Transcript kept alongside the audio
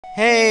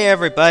Hey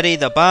everybody,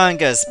 the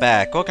Banga's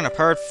back. Welcome to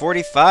part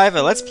 45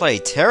 of Let's Play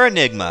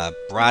Terranigma,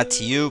 brought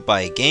to you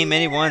by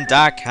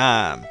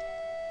GameAnyone.com.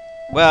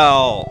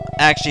 Well,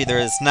 actually there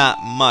is not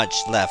much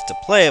left to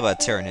play about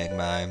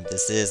Terranigma.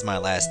 This is my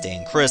last day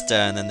in Crysta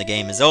and then the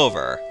game is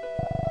over.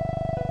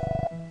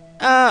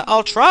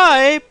 I'll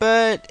try,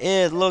 but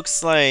it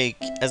looks like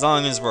as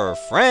long as we're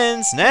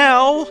friends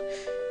now,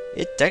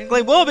 it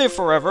technically will be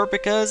forever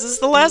because this is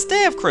the last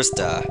day of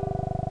Crysta.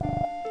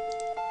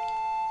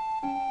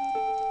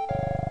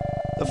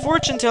 The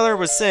fortune teller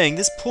was saying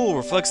this pool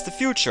reflects the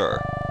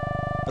future,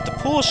 but the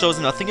pool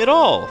shows nothing at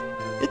all.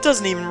 It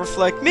doesn't even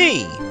reflect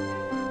me.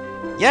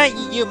 Yeah,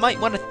 you might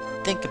want to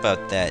think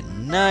about that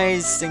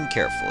nice and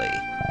carefully.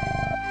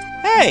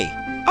 Hey,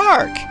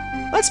 Ark,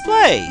 let's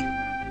play.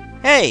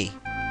 Hey,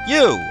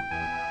 you.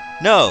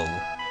 No.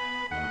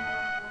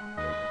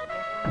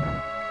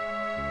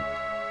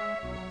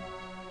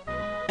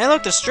 And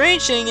look, the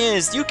strange thing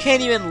is, you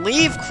can't even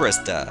leave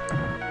Crysta.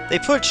 They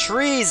put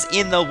trees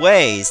in the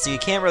way, so you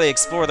can't really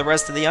explore the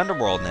rest of the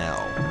underworld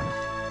now.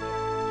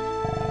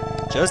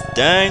 Just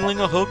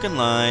dangling a hook and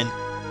line.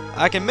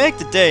 I can make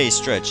the day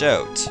stretch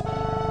out.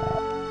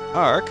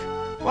 Ark,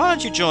 why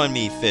don't you join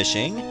me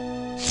fishing?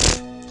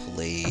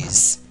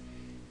 Please.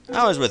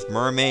 I was with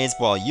mermaids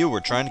while you were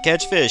trying to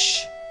catch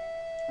fish.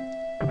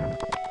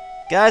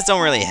 Guys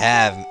don't really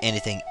have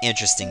anything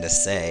interesting to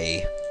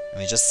say. I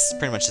mean, just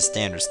pretty much the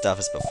standard stuff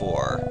as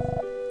before.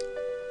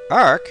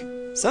 Ark?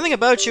 Something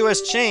about you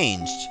has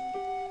changed.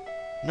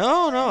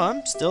 No,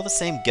 I'm still the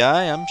same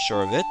guy, I'm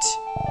sure of it.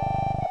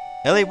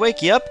 Ellie,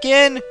 wake you up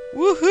again?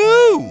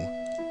 Woohoo!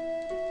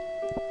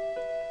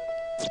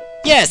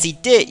 Yes, he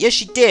did! Yes,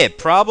 she did!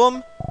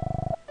 Problem?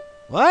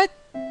 What?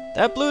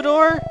 That blue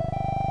door?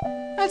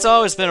 That's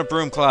always been a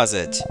broom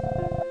closet.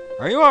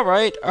 Are you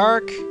alright,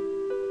 Ark?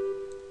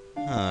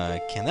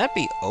 Can that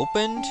be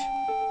opened?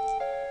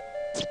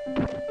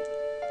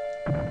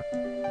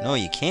 No,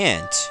 you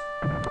can't.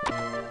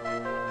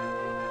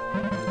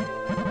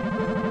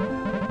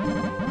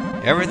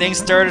 Everything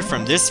started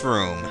from this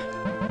room.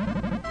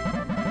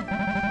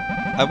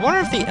 I wonder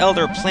if the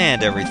Elder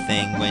planned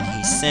everything when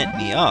he sent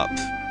me up.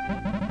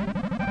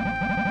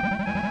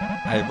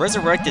 I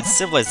resurrected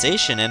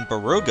civilization in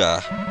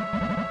Baruga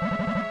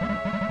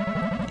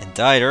and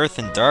dyed Earth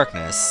in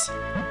darkness.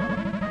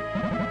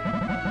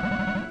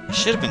 I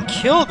should have been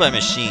killed by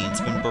machines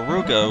when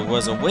Baruga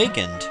was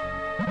awakened.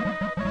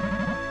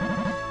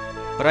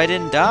 But I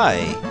didn't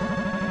die.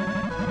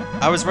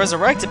 I was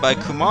resurrected by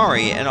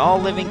Kumari and all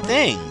living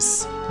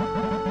things.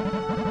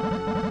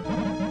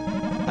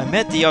 I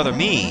met the other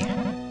me,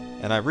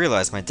 and I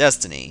realized my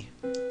destiny.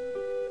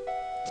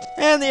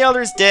 And the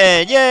Elder's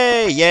dead!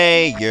 Yay!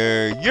 Yay!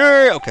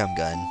 Yay! Okay, I'm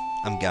gone.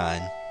 I'm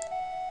gone.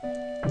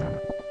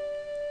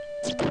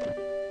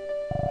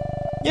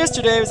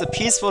 Yesterday was a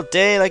peaceful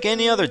day like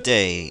any other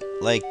day.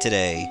 Like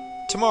today.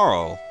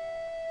 Tomorrow.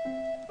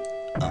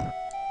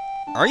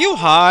 Are you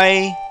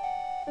high?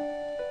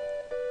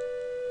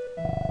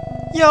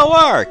 Yo,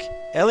 Ark!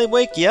 Ellie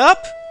wake you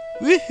up?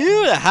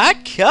 Woohoo, a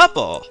hot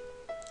couple!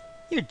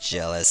 You're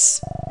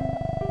jealous.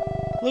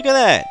 Look at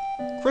that!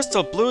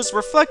 Crystal blue's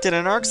reflected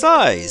in Ark's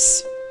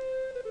eyes.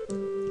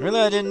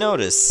 Really, I didn't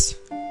notice.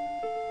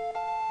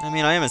 I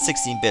mean, I am a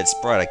 16-bit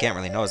sprite, I can't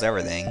really notice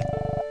everything.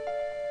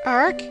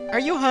 Ark, are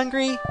you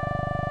hungry?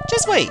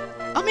 Just wait,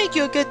 I'll make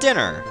you a good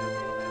dinner.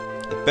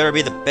 It better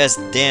be the best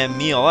damn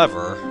meal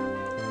ever.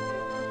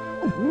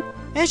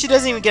 And she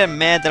doesn't even get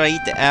mad that I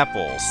eat the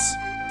apples.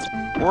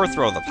 Or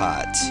throw the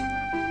pot.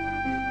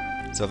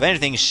 So if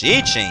anything,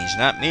 she changed,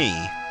 not me.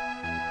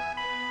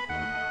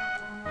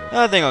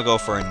 I think I'll go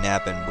for a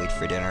nap and wait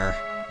for dinner.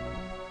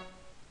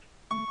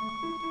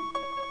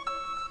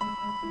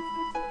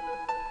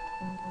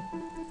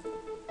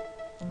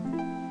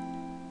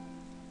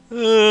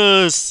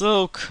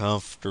 So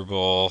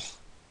comfortable.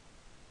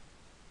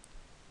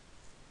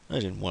 I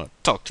didn't want to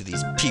talk to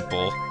these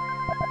people.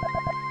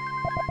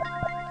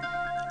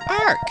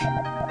 Ark!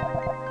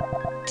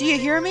 Do you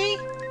hear me?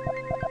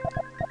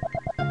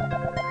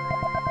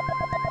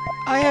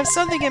 I have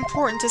something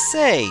important to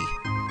say.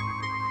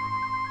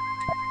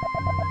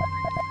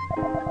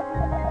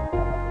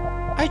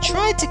 I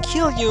tried to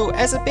kill you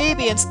as a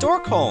baby in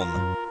Stockholm.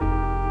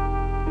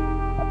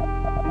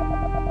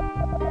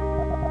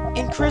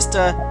 In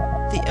Crysta,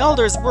 the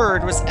Elder's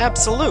word was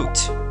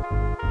absolute.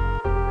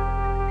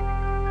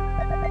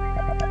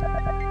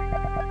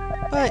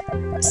 But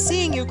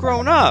seeing you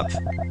grown up,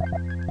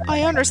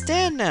 I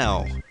understand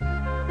now.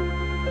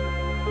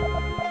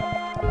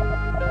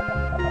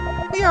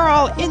 We are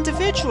all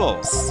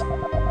individuals.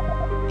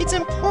 It's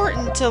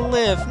important to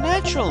live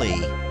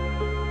naturally.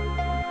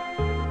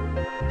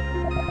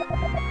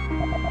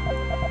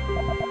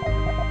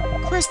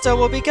 Crysta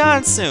will be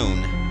gone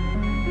soon.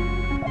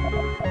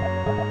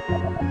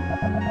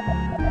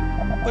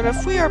 But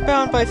if we are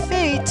bound by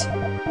fate,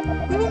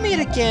 we will meet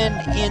again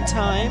in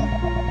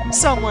time,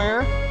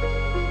 somewhere.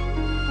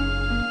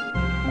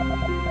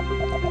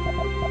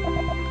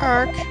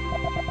 Ark,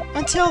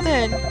 until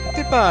then,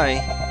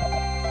 goodbye.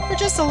 For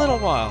just a little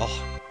while.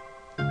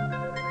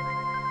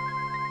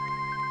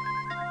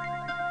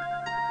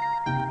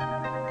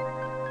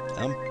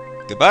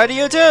 Goodbye to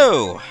you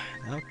too!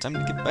 Now time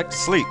to get back to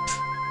sleep.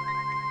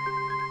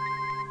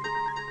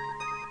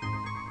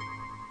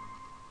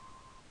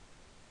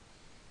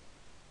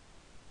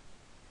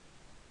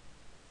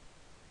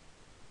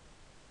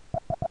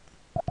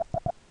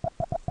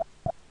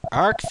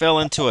 Ark fell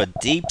into a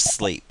deep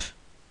sleep.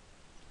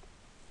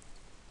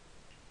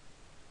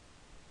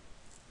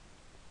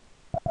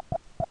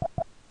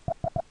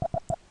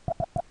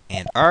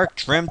 And Ark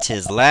dreamt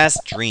his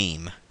last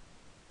dream.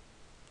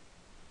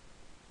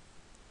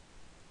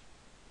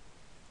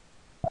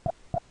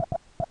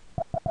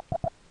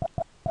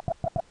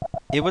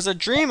 It was a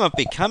dream of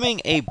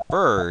becoming a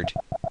bird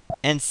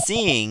and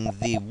seeing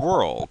the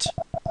world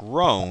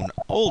grown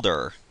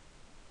older.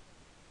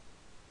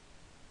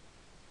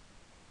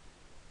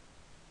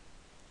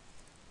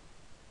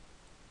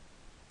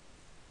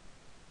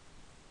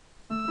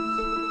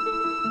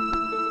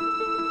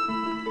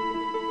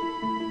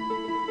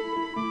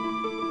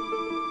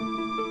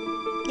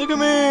 Look at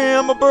me,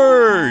 I'm a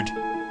bird!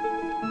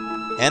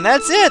 And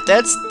that's it!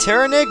 That's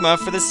Terranigma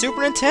for the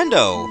Super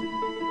Nintendo!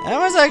 That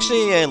was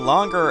actually a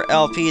longer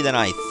LP than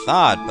I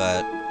thought,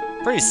 but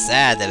pretty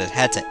sad that it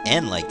had to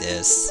end like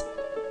this.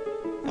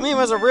 I mean, it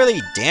was a really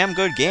damn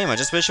good game. I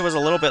just wish it was a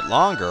little bit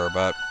longer,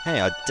 but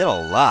hey, I did a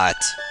lot.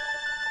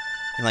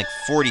 In like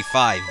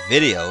 45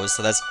 videos,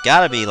 so that's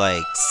gotta be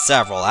like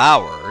several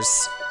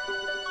hours.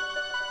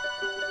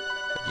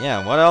 But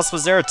yeah, what else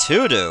was there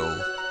to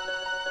do?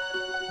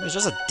 It was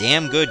just a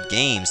damn good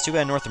game. It's too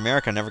bad North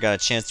America never got a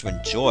chance to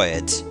enjoy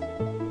it.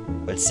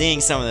 But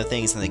seeing some of the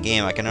things in the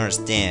game, I can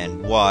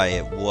understand why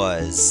it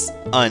was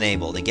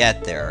unable to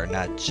get there,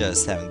 not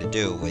just having to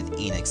do with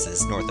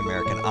Enix's North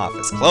American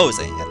office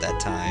closing at that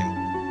time,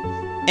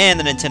 and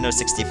the Nintendo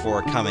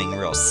 64 coming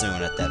real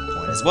soon at that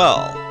point as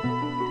well.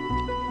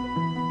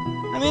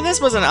 I mean,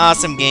 this was an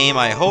awesome game.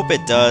 I hope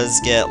it does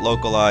get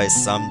localized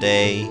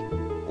someday,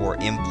 or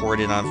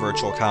imported on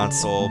Virtual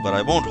Console, but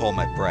I won't hold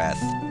my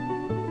breath.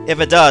 If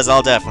it does,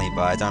 I'll definitely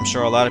buy it. I'm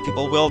sure a lot of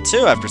people will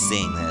too after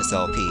seeing this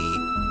LP.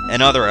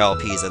 And other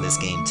LPs of this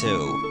game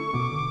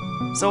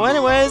too. So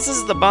anyways, this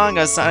is the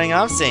Bonga signing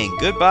off saying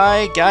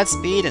goodbye,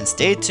 Godspeed, and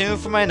stay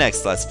tuned for my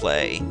next Let's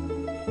Play.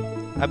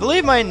 I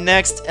believe my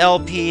next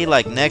LP,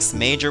 like next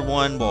major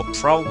one, will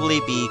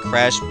probably be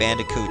Crash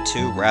Bandicoot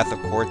 2 Wrath of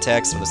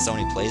Cortex for the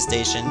Sony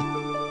PlayStation.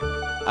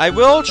 I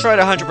will try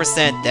to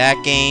 100%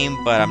 that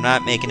game, but I'm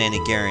not making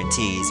any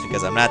guarantees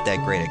because I'm not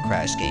that great at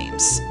Crash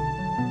games.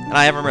 And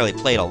I haven't really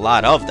played a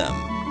lot of them.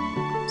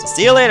 So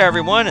see you later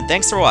everyone, and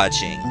thanks for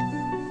watching.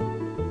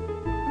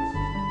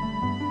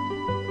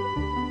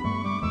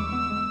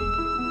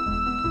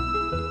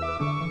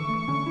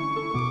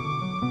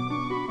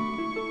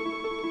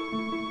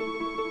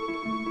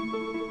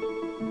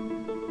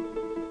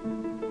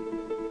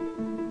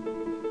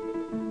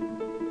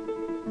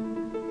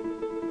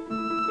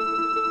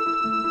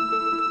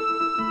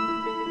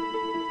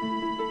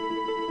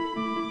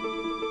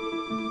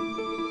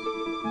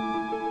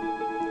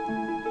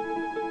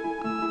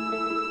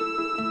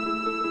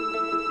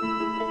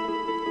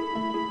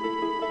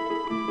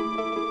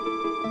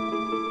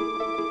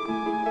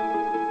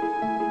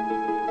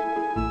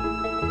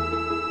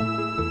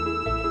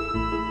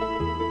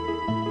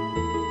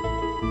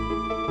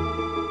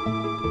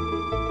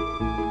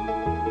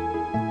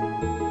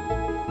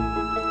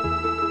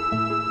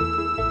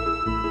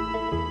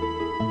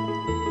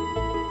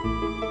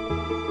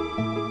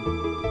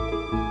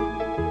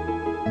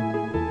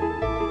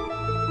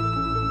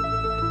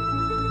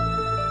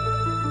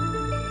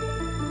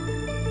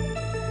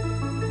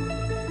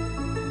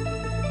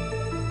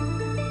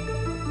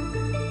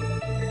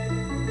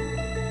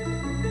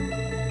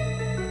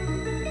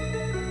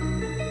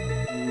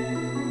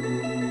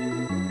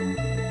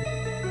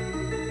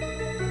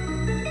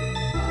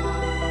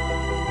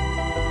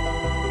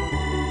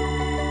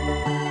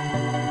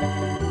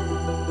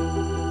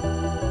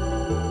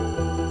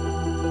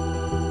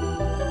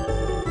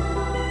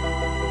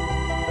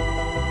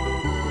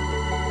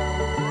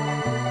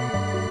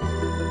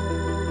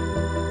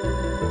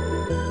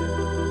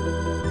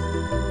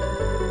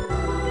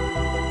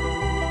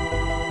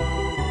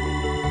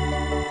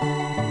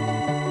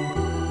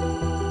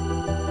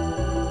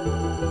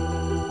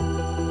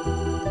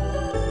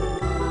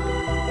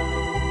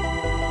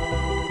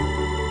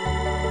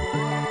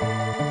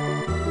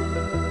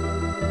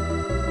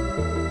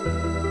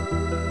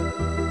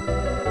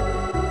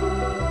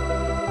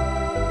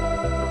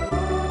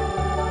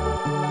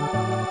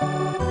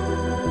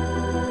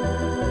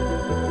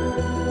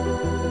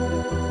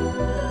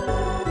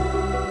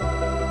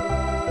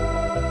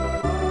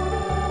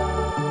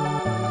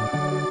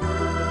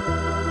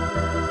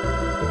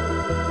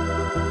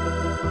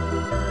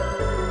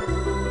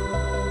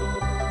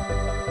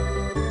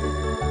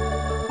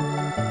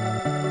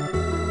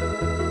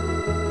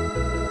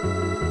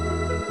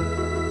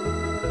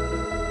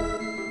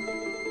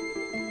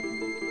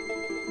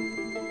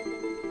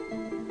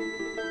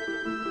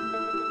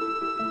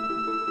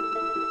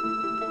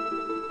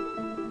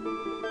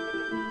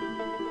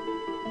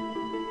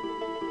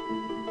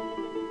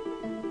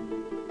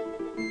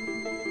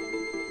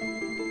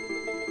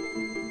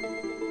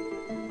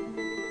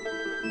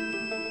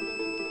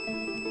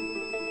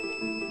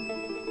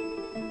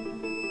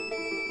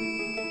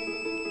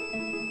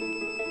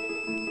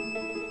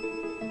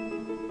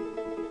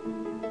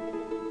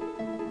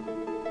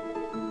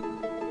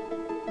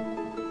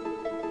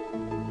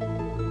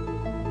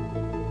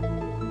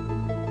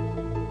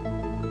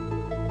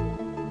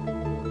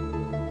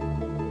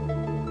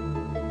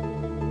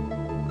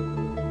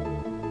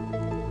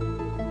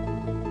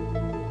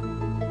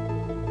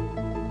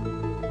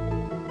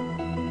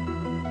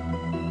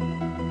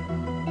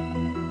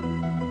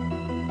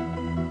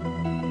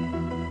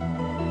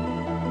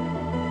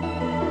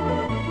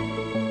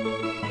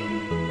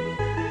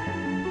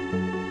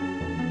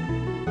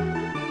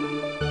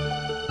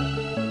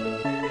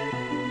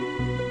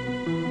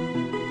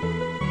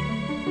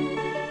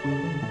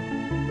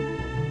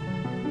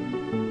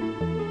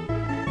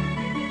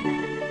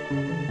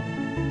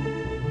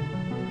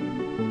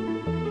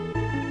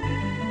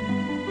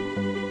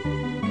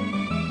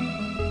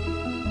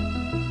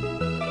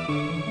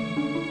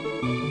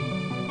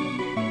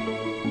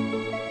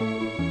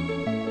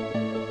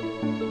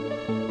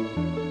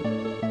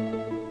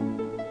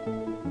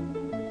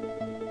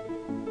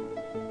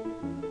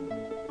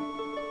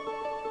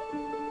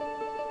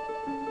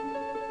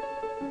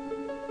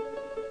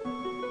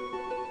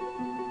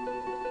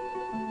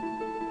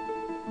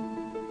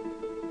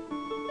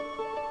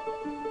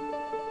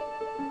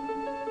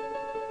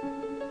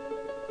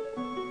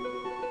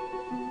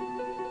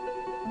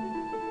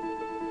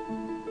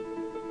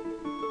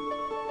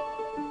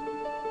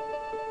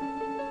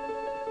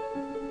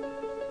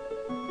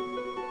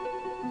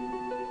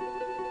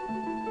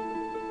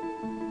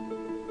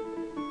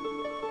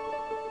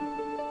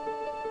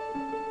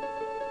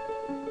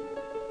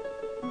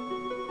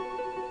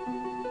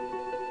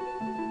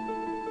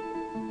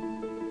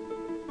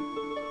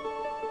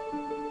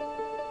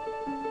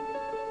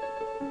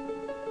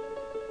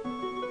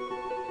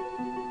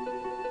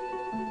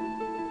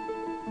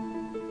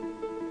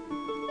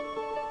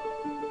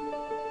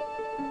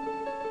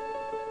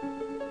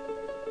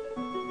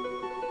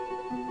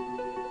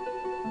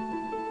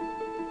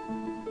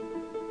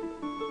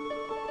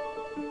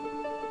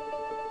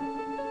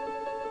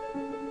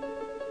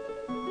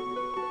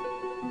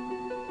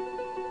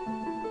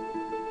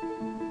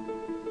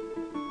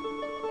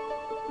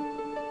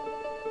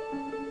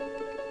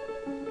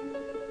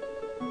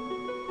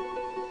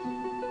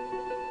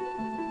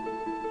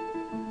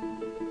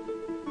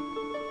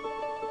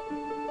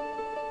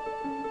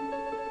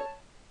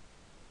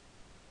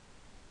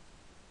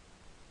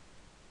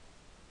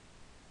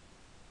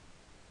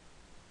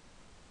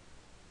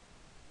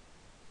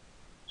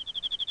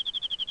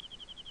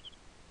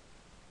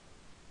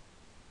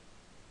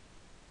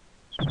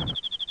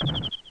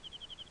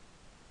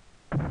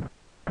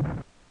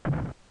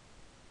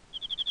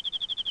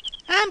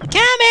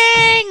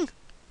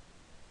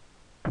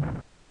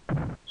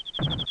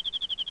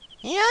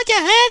 your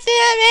hands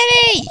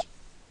already!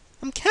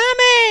 I'm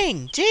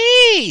coming!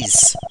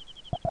 Jeez!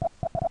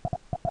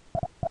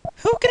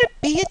 Who could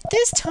it be at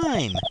this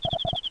time?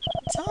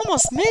 It's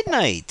almost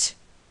midnight.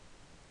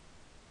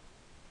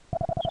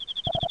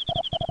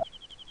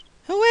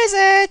 Who is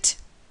it?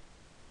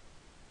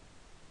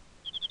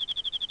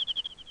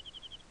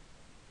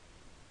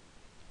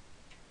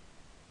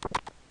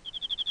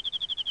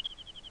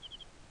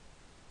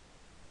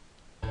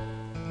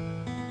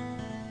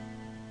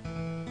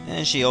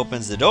 And she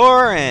opens the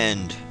door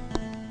and...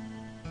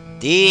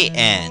 the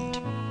end.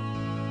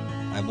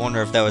 I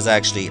wonder if that was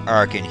actually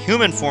Ark in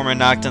human form and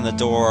knocked on the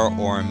door,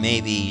 or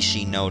maybe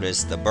she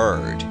noticed the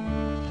bird.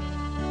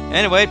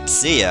 Anyway,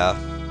 see ya.